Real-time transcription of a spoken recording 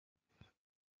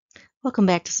Welcome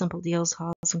back to Simple Deals,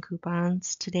 Hauls, and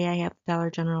Coupons. Today I have the Dollar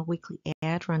General weekly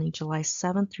ad running July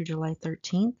 7th through July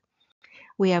 13th.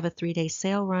 We have a 3-day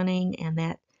sale running, and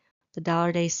the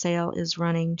Dollar Day sale is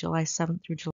running July 7th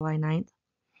through July 9th.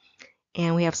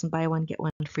 And we have some buy one, get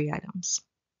one free items.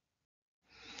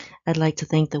 I'd like to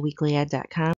thank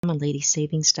theweeklyad.com and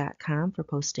ladysavings.com for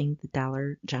posting the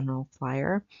Dollar General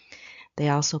flyer. They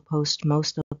also post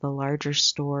most of the larger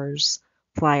stores'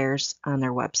 flyers on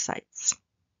their websites.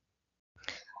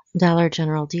 Dollar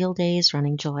General Deal Days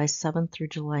running July 7th through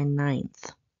July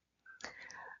 9th.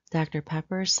 Dr.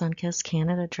 Pepper, Sunkist,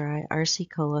 Canada Dry, RC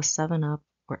Cola, 7-Up,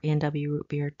 or A&W Root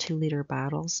Beer 2-liter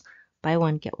bottles. Buy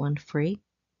one, get one free.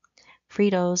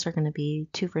 Fritos are going to be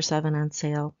 2 for $7 on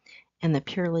sale, and the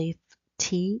Pure Leaf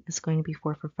tea is going to be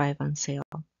 4 for $5 on sale.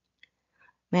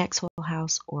 Maxwell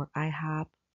House or IHOP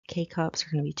K-Cups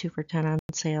are going to be 2 for $10 on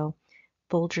sale.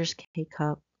 Folgers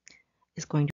K-Cup is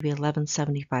going to be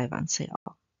 $11.75 on sale.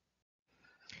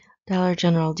 Dollar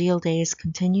General Deal Days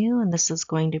continue, and this is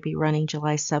going to be running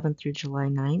July 7th through July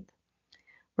 9th.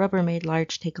 Rubbermaid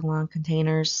large take-along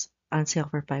containers on sale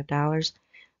for $5.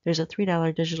 There's a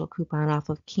 $3 digital coupon off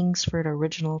of Kingsford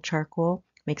Original Charcoal,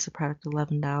 makes the product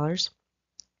 $11.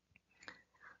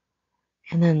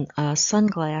 And then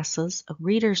sunglasses,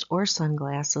 readers or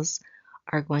sunglasses,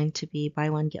 are going to be buy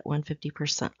one, get one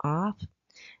 50% off.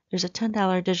 There's a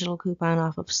 $10 digital coupon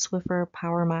off of Swiffer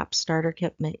Power Mop Starter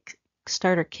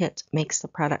Kit makes the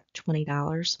product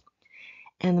 $20.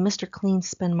 And the Mr. Clean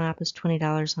Spin Mop is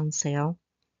 $20 on sale.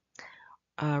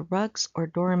 Rugs or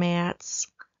doormats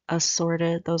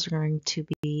assorted, those are going to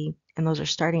be, and those are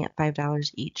starting at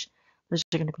 $5 each. Those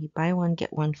are going to be buy one,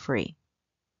 get one free.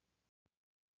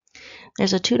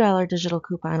 There's a $2 digital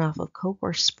coupon off of Coke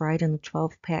or Sprite in the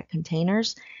 12-pack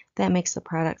containers. That makes the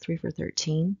product 3 for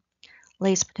 $13.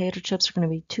 Lay's potato chips are going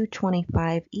to be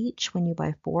 $2.25 each when you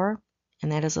buy 4,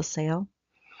 and that is a sale.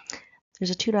 There's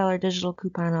a $2 digital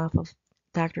coupon off of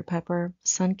Dr. Pepper,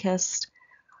 Sunkist,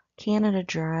 Canada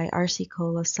Dry, RC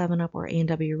Cola, 7-Up, or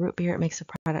A&W Root Beer. It makes the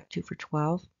product 2 for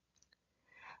 $12.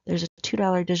 There's a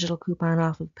 $2 digital coupon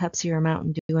off of Pepsi or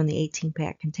Mountain Dew in the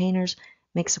 18-pack containers.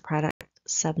 Makes the product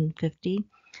 $7.50.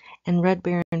 And Red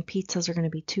Baron pizzas are going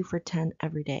to be 2 for $10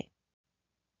 every day.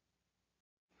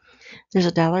 There's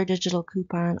a $1 digital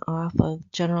coupon off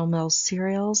of General Mills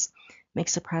cereals.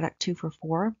 Makes the product 2 for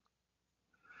 $4.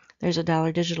 There's a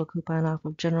 $1 digital coupon off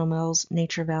of General Mills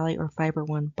Nature Valley or Fiber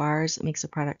One bars. It makes the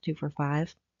product 2 for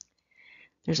 $5.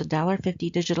 There's a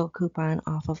 $1.50 digital coupon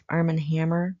off of Arm &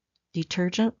 Hammer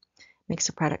detergent. Makes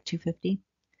the product $2.50.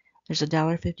 There's a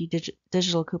 $1.50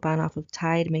 digital coupon off of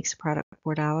Tide. Makes the product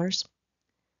 $4.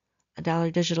 A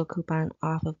 $1 digital coupon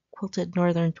off of Quilted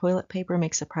Northern toilet paper.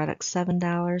 Makes the product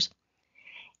 $7.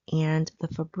 And the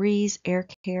Febreze Air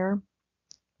Care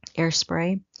air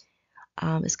spray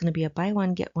is going to be a buy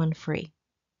one, get one free.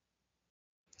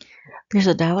 There's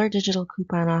a $1 digital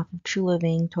coupon off of True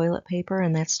Living toilet paper,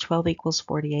 and that's 12 equals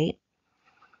 48.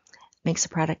 Makes the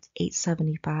product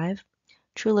 $8.75.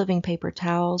 True Living paper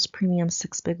towels, premium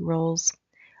 6 big rolls,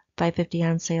 $5.50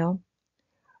 on sale.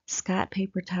 Scott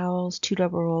paper towels, 2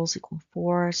 double rolls equal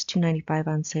 4, it's $2.95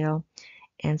 on sale.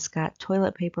 And Scott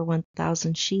toilet paper,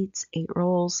 1,000 sheets, 8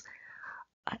 rolls,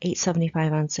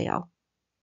 $8.75 on sale.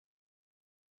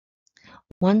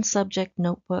 One subject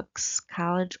notebooks,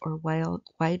 college or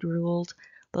wide ruled,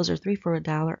 those are 3 for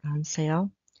 $1 on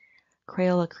sale.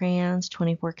 Crayola crayons,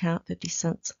 24 count, 50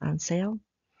 cents on sale.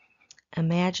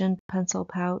 Imagine pencil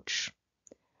pouch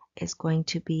is going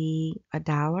to be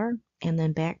 $1, and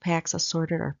then backpacks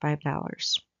assorted are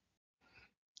 $5.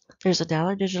 There's a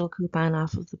 $1 digital coupon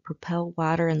off of the Propel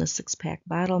water in the 6-pack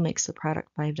bottle, makes the product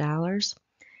 $5.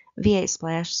 V8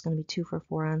 Splash is going to be 2 for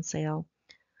 $4 on sale.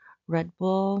 Red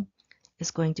Bull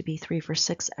is going to be 3 for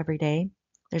 $6 every day.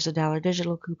 There's a $1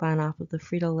 digital coupon off of the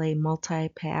Frito-Lay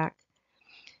multi-pack,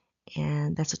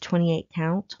 and that's a 28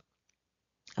 count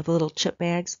of little chip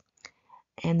bags.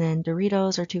 And then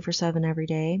Doritos are 2 for $7 every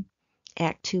day.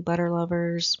 Act 2 Butter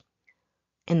Lovers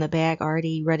in the bag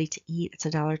already ready to eat, it's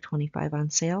 $1.25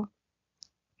 on sale.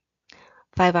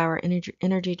 5-hour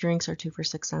energy drinks are 2 for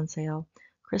 $6 on sale.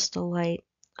 Crystal Light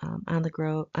on the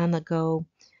go,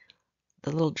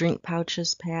 the little drink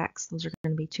pouches packs, those are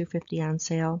going to be $2.50 on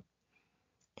sale.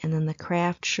 And then the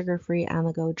Kraft sugar-free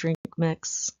on-the-go drink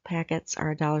mix packets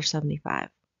are $1.75.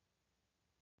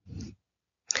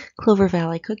 Clover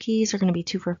Valley cookies are going to be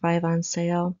 2 for $5 on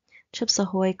sale. Chips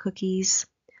Ahoy cookies,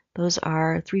 those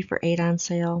are 3 for $8 on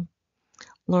sale.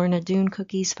 Lorna Doone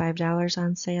cookies, $5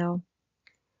 on sale.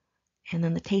 And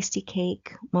then the Tasty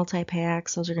Cake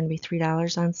multi-packs, those are going to be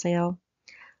 $3 on sale.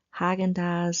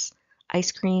 Haagen-Dazs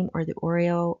ice cream or the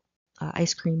Oreo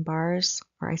ice cream bars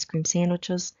or ice cream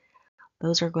sandwiches.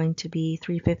 Those are going to be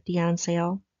 $3.50 on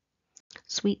sale.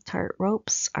 Sweet tart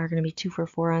ropes are going to be 2 for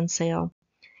 $4 on sale.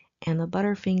 And the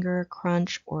Butterfinger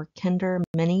Crunch or Kinder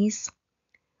Minis,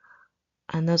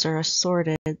 and those are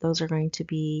assorted. Those are in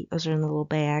the little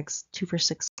bags, 2 for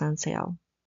 $6 on sale.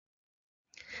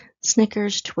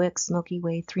 Snickers, Twix, Milky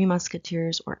Way, Three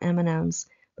Musketeers, or M&Ms,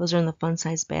 those are in the fun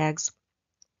size bags,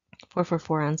 4 for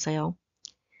 $4 on sale.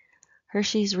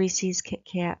 Hershey's, Reese's, Kit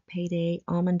Kat, Payday,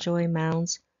 Almond Joy,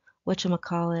 Mounds,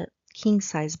 whatchamacallit, king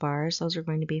size bars, those are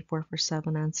going to be 4 for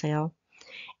 $7 on sale.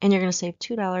 And you're going to save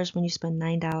 $2 when you spend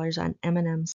 $9 on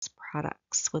M&M's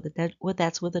products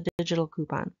that's with a digital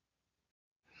coupon.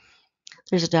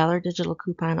 There's a $1 digital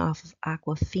coupon off of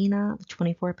Aquafina, the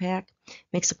 24-pack,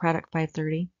 makes the product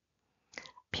 $5.30.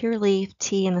 Pure Leaf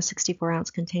tea in the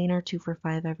 64-ounce container, 2 for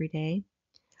 $5 every day.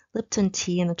 Lipton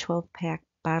tea in the 12-pack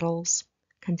bottles,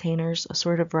 containers,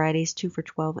 assorted varieties, 2 for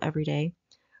 $12 every day.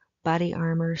 Body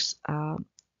Armor's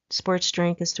sports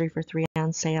drink is 3 for $3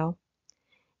 on sale.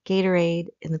 Gatorade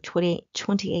in the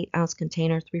 28-ounce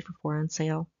container, 3 for $4 on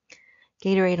sale.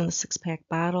 Gatorade in the 6-pack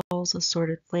bottles,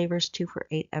 assorted flavors, 2 for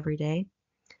 $8 every day.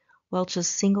 Welch's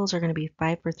singles are going to be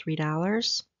 5 for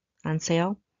 $3 on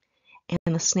sale.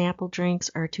 And the Snapple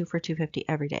drinks are 2 for $2.50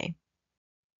 every day.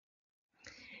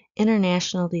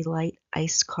 International Delight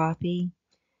iced coffee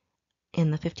in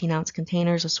the 15-ounce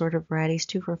containers, assorted varieties,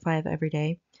 2 for $5 every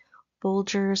day.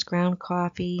 Folgers ground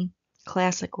coffee,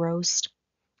 classic roast,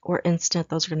 or instant,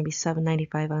 those are going to be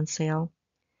 $7.95 on sale.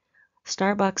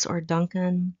 Starbucks or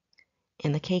Dunkin'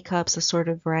 in the K-Cups,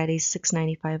 assorted varieties,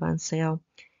 $6.95 on sale.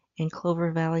 And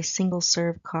Clover Valley single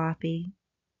serve coffee,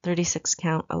 36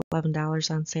 count,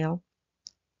 $11 on sale.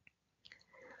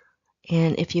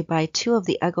 And if you buy 2 of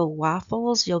the Eggo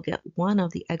waffles, you'll get 1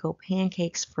 of the Eggo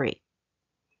pancakes free.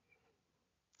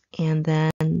 And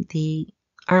then the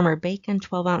Armour Bacon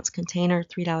 12-ounce container,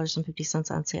 $3.50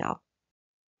 on sale.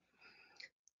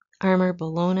 Armour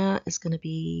Bologna is going to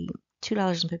be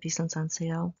 $2.50 on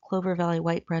sale. Clover Valley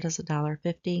white bread is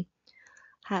 $1.50.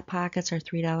 Hot Pockets are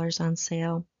 $3 on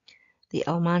sale. The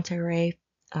El Monterey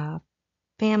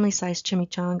family-sized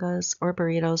chimichangas or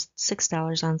burritos,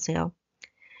 $6 on sale.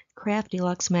 Kraft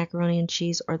Deluxe macaroni and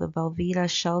cheese or the Velveeta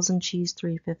shells and cheese,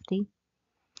 $3.50.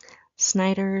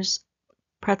 Snyder's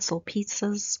pretzel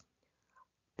pizzas,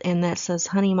 and that says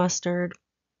honey mustard.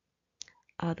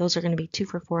 Those are going to be 2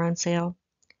 for $4 on sale.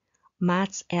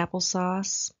 Mott's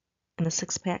applesauce in the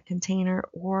 6-pack container,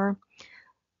 or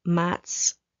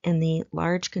Mott's in the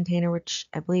large container, which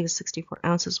I believe is 64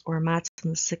 ounces, or Mott's in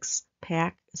the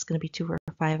 6-pack is going to be 2 for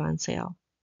 $5 on sale.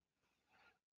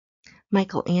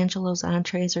 Michelangelo's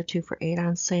entrees are 2 for $8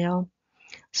 on sale.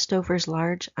 Stouffer's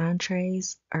large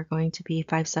entrees are going to be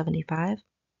 $5.75.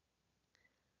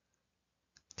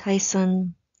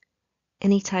 Tyson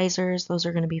Anytizers, those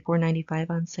are going to be $4.95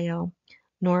 on sale.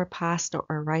 Knorr pasta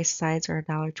or rice sides are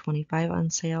 $1.25 on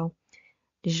sale.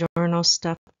 DiGiorno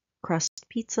stuffed crust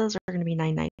pizzas are going to be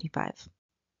 $9.95.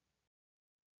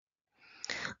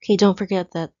 Okay, don't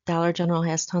forget that Dollar General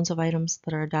has tons of items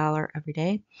that are $1 every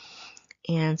day.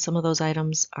 And some of those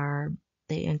items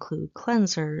they include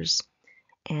cleansers,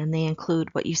 and they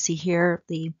include what you see here,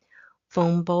 the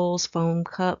foam bowls, foam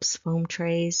cups, foam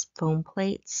trays, foam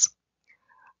plates,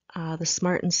 the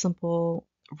Smart and Simple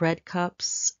red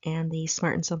cups, and the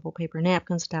Smart and Simple paper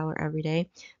napkins, $1 every day.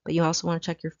 But you also want to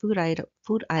check your food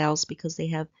aisles, because they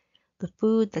have the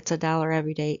food that's $1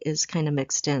 every day is kind of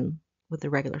mixed in with the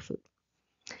regular food.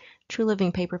 True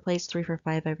Living paper plates, 3 for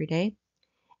 $5 every day.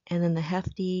 And then the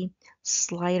hefty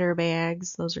slider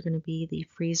bags, those are going to be the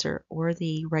freezer or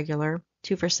the regular,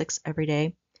 2 for $6 every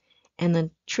day. And then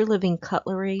True Living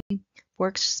cutlery,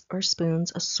 forks or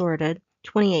spoons, assorted,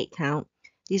 28 count.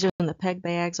 These are in the peg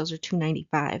bags, those are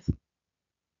 $2.95.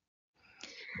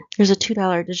 There's a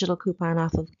 $2 digital coupon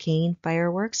off of Gain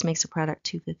Fireworks, makes a product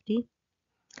 $2.50.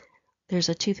 There's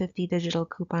a $2.50 digital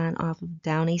coupon off of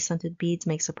Downy Scented Beads,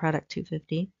 makes a product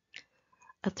 $2.50.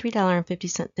 A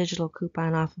 $3.50 digital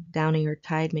coupon off of Downy or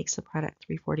Tide makes the product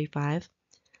 $3.45.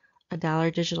 A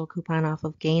 $1 digital coupon off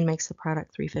of Gain makes the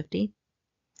product $3.50.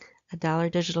 A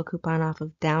 $1 digital coupon off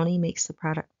of Downy makes the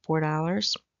product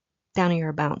 $4. Downy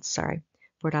or Bounce, sorry,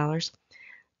 $4.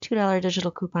 $2 digital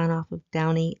coupon off of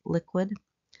Downy liquid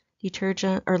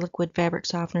detergent or liquid fabric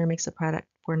softener makes the product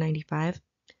 $4.95.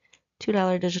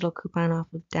 $2 digital coupon off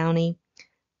of Downy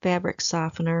fabric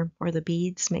softener or the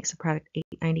beads makes the product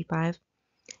 $8.95.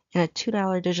 And a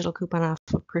 $2 digital coupon off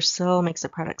of Persil makes the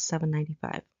product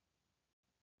 $7.95.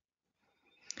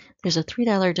 There's a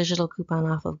 $3 digital coupon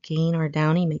off of Gain or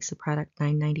Downy, makes the product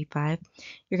 $9.95.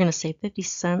 You're going to save 50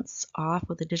 cents off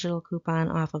with a digital coupon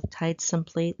off of Tide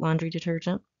Simply laundry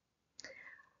detergent.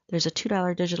 There's a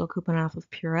 $2 digital coupon off of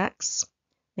Purex,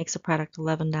 makes the product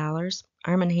 $11.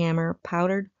 Arm & Hammer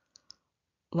powdered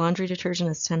laundry detergent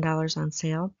is $10 on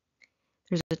sale.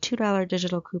 There's a $2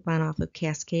 digital coupon off of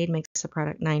Cascade, makes the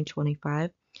product $9.25.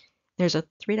 There's a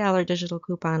 $3 digital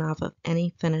coupon off of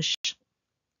any finish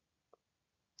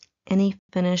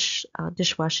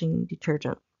dishwashing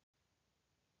detergent.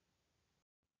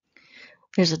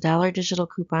 There's a $1 digital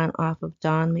coupon off of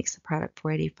Dawn, makes the product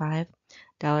 $4.85.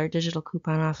 $1 digital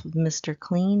coupon off of Mr.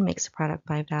 Clean, makes the product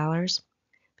 $5.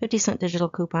 50-cent digital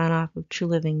coupon off of True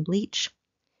Living Bleach,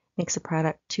 makes the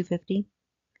product $2.50.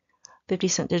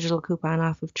 50-cent digital coupon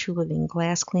off of True Living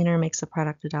Glass Cleaner, makes the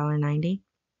product $1.90.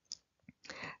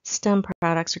 STEM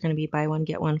products are going to be buy one,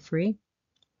 get one free.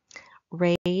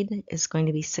 Raid is going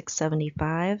to be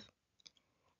 $6.75.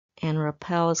 And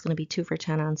Repel is going to be 2 for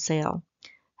 $10 on sale.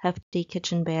 Hefty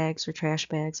kitchen bags or trash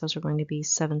bags, those are going to be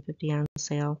 $7.50 on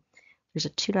sale. There's a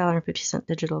 $2.50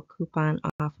 digital coupon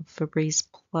off of Febreze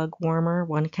plug warmer,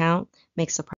 1 count,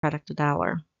 makes the product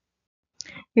 $1.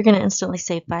 You're going to instantly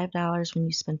save $5 when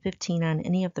you spend $15 on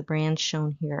any of the brands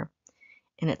shown here.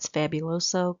 And it's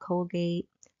Fabuloso, Colgate,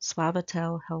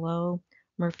 Suavitel, Hello,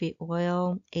 Murphy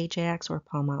Oil, Ajax, or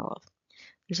Palmolive.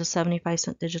 There's a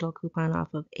 75-cent digital coupon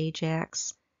off of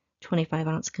Ajax,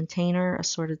 25-ounce container,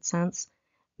 assorted scents,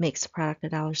 makes the product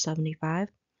 $1.75.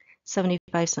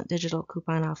 75-cent digital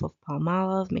coupon off of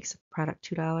Palmolive, makes the product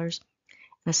 $2.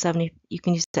 And you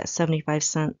can use that 75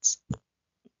 cents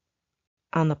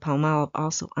on the Palmolive,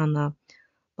 also on the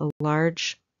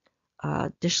large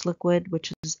dish liquid,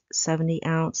 which is 70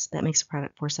 ounce. That makes the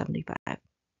product $4.75.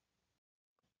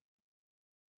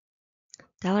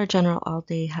 Dollar General All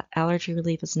Day Allergy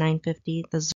Relief is $9.50.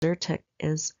 The Zyrtec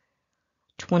is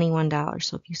 $21.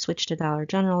 So if you switch to Dollar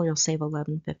General, you'll save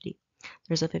 $11.50.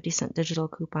 There's a 50-cent digital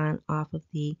coupon off of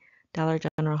the Dollar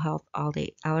General Health All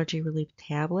Day Allergy Relief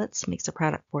Tablets, makes the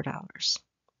product $4.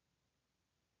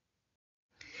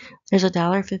 There's a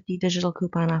 $1.50 digital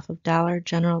coupon off of Dollar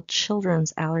General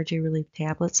Children's Allergy Relief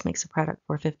Tablets, makes the product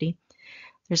 $4.50.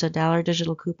 There's a $1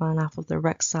 digital coupon off of the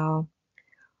Rexall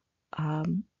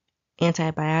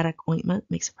antibiotic ointment,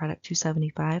 makes the product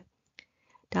 $2.75.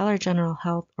 Dollar General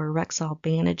Health or Rexall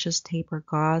bandages, tape, or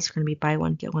gauze are going to be buy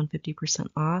one, get one 50%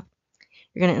 off.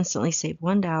 You're going to instantly save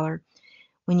 $1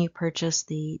 when you purchase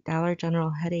the Dollar General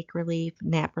Headache Relief,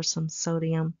 Naproxen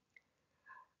Sodium.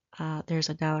 There's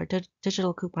a $1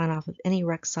 digital coupon off of any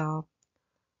Rexall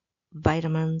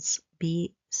vitamins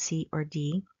B, C, or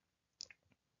D.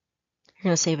 You're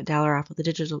going to save $1 off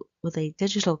with a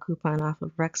digital coupon off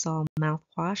of Rexall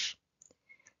mouthwash.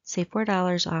 Save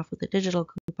 $4 off with a digital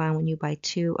coupon when you buy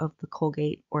 2 of the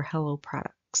Colgate or Hello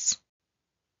products.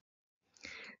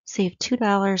 Save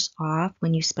 $2 off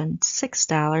when you spend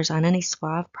 $6 on any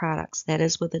Suave products, that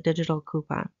is with a digital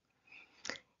coupon.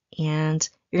 And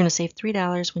you're going to save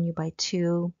 $3 when you buy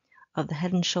 2 of the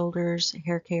Head & Shoulders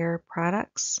hair care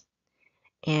products,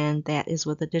 and that is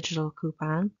with a digital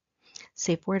coupon.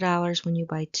 Save $4 when you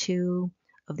buy 2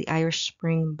 of the Irish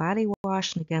Spring body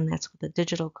wash, and again, that's with a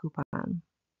digital coupon.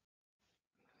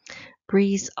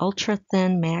 Breeze Ultra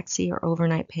Thin Maxi or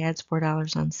Overnight Pads,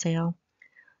 $4 on sale.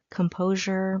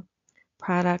 Composure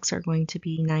products are going to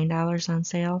be $9 on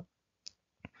sale.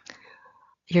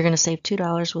 You're going to save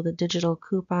 $2 with a digital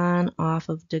coupon off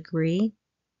of Degree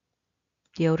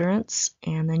deodorants,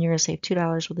 and then you're going to save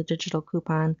 $2 with a digital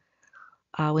coupon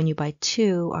when you buy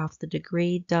 2 off the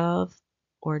Degree Dove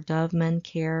or Dove Men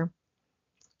Care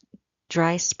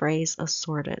dry sprays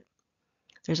assorted.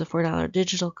 There's a $4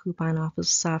 digital coupon off of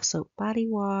Soft Soap Body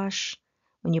Wash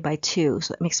when you buy 2,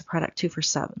 so that makes the product 2 for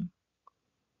 $7.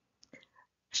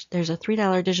 There's a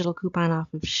 $3 digital coupon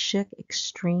off of Schick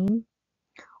Extreme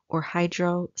or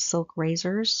Hydro Silk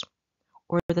Razors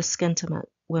or the Skintimate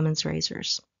Women's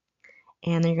Razors.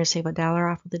 And then you're going to save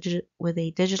 $1 off with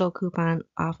a digital coupon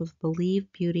off of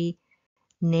Believe Beauty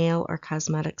nail or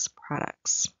cosmetics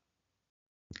products.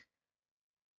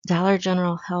 Dollar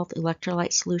General Health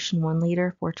Electrolyte Solution 1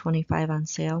 liter, $4.25 on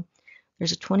sale.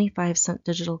 There's a 25-cent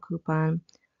digital coupon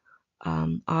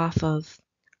off of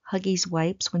Huggies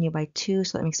wipes when you buy 2,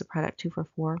 so that makes the product 2 for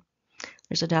 $4.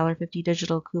 There's a $1.50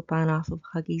 digital coupon off of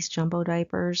Huggies jumbo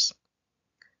diapers,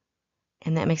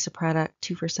 and that makes the product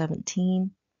 2 for $17.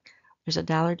 There's a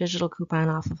 $1 digital coupon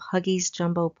off of Huggies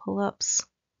jumbo pull-ups,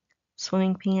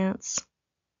 swimming pants,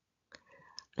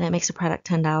 and that makes the product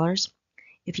 $10.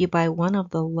 If you buy 1 of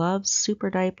the Love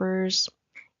Super Diapers,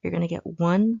 you're going to get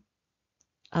 1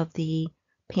 of the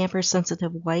Pampers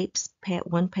Sensitive Wipes,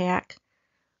 1 pack,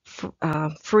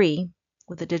 free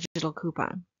with a digital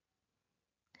coupon.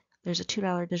 There's a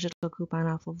 $2 digital coupon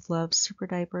off of Love Super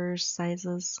Diapers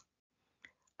sizes.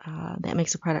 That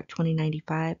makes the product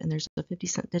 $20.95, and there's a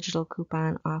 50-cent digital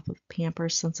coupon off of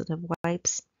Pampers Sensitive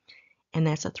Wipes, and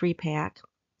that's a 3-pack,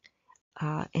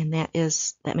 and that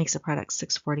makes the product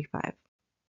 $6.45.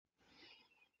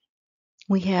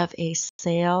 We have a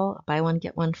sale, buy one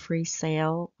get one free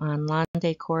sale on lawn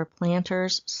decor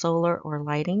planters, solar or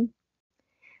lighting,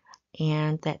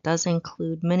 and that does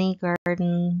include mini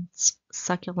gardens,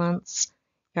 succulents,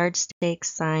 yard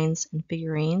stakes, signs, and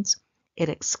figurines. It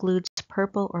excludes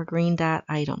purple or green dot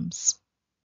items.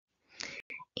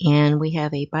 And we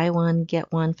have a buy one,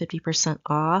 get one 50%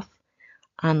 off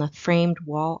on the framed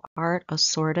wall art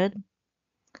assorted,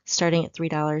 starting at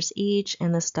 $3 each,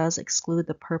 and this does exclude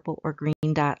the purple or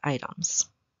green dot items.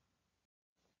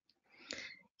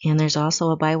 And there's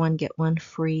also a buy one, get one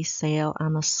free sale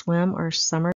on the swim or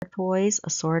summer toys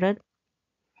assorted,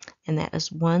 and that is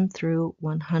 $1 through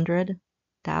 $100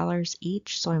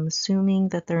 each, so I'm assuming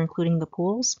that they're including the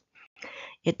pools.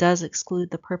 It does exclude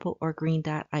the purple or green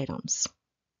dot items.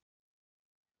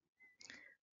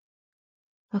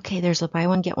 Okay, there's a buy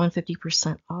one, get one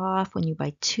 50% off when you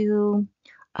buy 2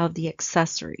 of the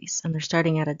accessories, and they're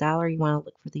starting at $1. You want to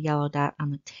look for the yellow dot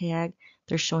on the tag.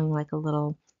 They're showing like a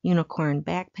little unicorn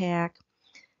backpack.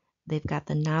 They've got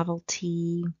the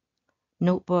novelty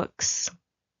notebooks.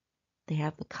 They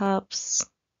have the cups.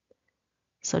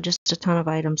 So just a ton of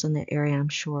items in that area, I'm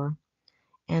sure.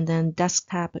 And then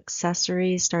desktop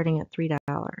accessories starting at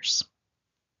 $3.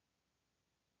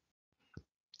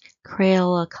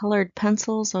 Crayola colored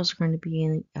pencils, those are going to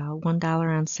be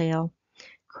 $1 on sale.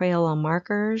 Crayola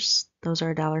markers, those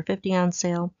are $1.50 on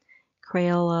sale.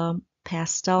 Crayola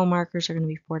pastel markers are going to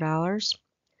be $4.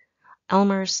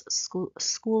 Elmer's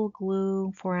school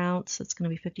glue, 4 ounce, that's going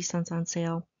to be 50 cents on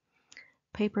sale.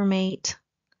 Papermate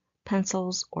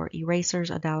pencils or erasers,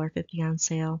 $1.50 on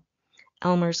sale.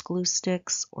 Elmer's glue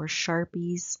sticks or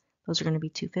Sharpies, those are going to be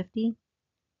 $2.50.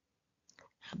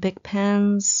 Bic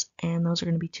pens, and those are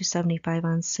going to be $2.75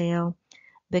 on sale.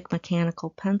 Bic mechanical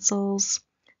pencils,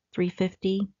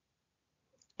 $3.50.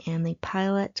 And the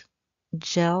Pilot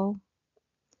gel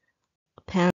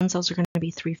pens, those are going to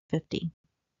be $3.50.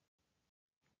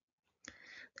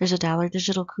 There's a $1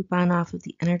 digital coupon off of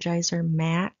the Energizer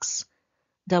Max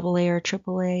AA or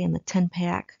AAA in the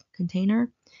 10-pack container,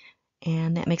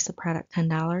 and that makes the product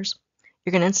 $10.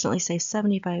 You're going to instantly save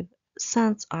 75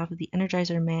 cents off of the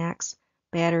Energizer Max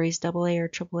batteries AA or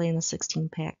AAA in the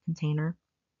 16-pack container.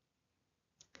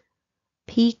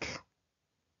 Peak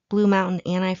Blue Mountain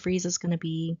Antifreeze is going to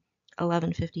be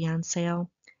 $11.50 on sale.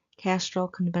 Castrol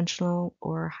conventional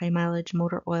or high mileage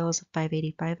motor oil is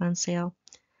 $5.85 on sale.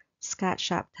 Scott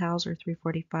Shop towels are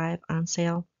 $3.45 on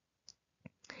sale.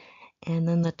 And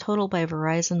then the Total by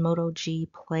Verizon Moto G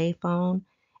Play phone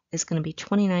is going to be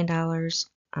 $29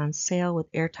 on sale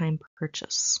with airtime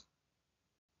purchase.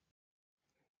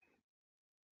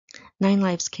 9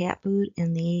 Lives cat food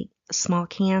in the small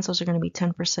cans, those are going to be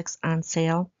 10 for $6 on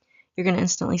sale. You're going to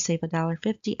instantly save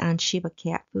 $1.50 on Sheba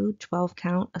cat food, 12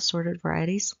 count assorted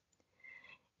varieties.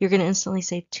 You're going to instantly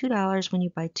save $2 when you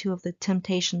buy 2 of the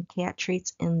Temptation cat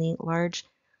treats in the large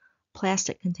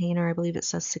plastic container. I believe it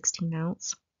says 16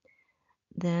 ounce.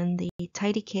 Then the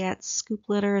Tidy Cats scoop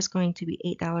litter is going to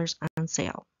be $8 on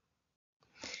sale.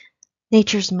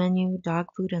 Nature's Menu dog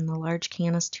food in the large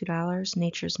can is $2.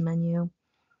 Nature's Menu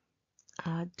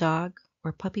dog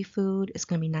or puppy food is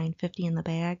going to be $9.50 in the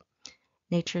bag.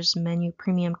 Nature's Menu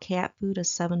premium cat food is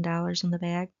 $7 in the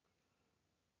bag.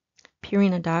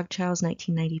 Purina dog chow is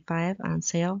 $19.95 on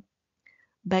sale.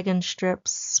 Beggin'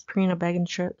 strips, Purina Beggin'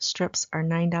 strips are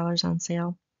 $9 on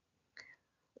sale.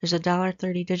 There's a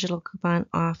 $1.30 digital coupon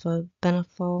off of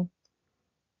Beneful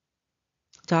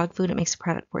dog food. It makes the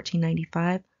product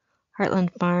 $14.95.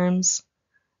 Heartland Farms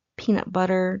peanut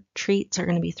butter treats are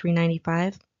going to be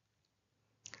 $3.95.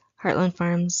 Heartland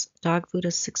Farms dog food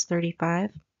is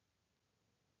 $6.35.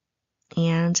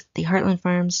 And the Heartland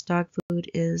Farms dog food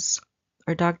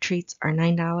dog treats are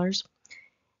 $9.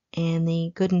 And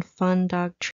the Good and Fun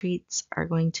dog treats are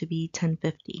going to be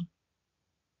 $10.50.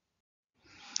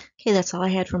 Okay, that's all I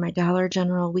had for my Dollar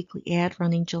General weekly ad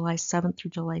running July 7th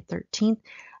through July 13th.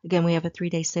 Again, we have a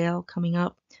 3-day sale coming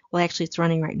up. Well, actually, it's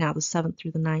running right now, the 7th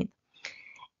through the 9th.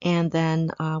 And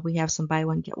then we have some buy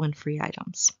one, get one free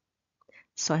items.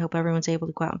 So I hope everyone's able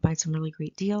to go out and find some really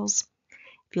great deals.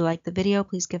 If you like the video,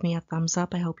 please give me a thumbs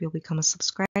up. I hope you'll become a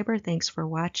subscriber. Thanks for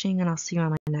watching, and I'll see you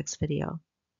on my next video.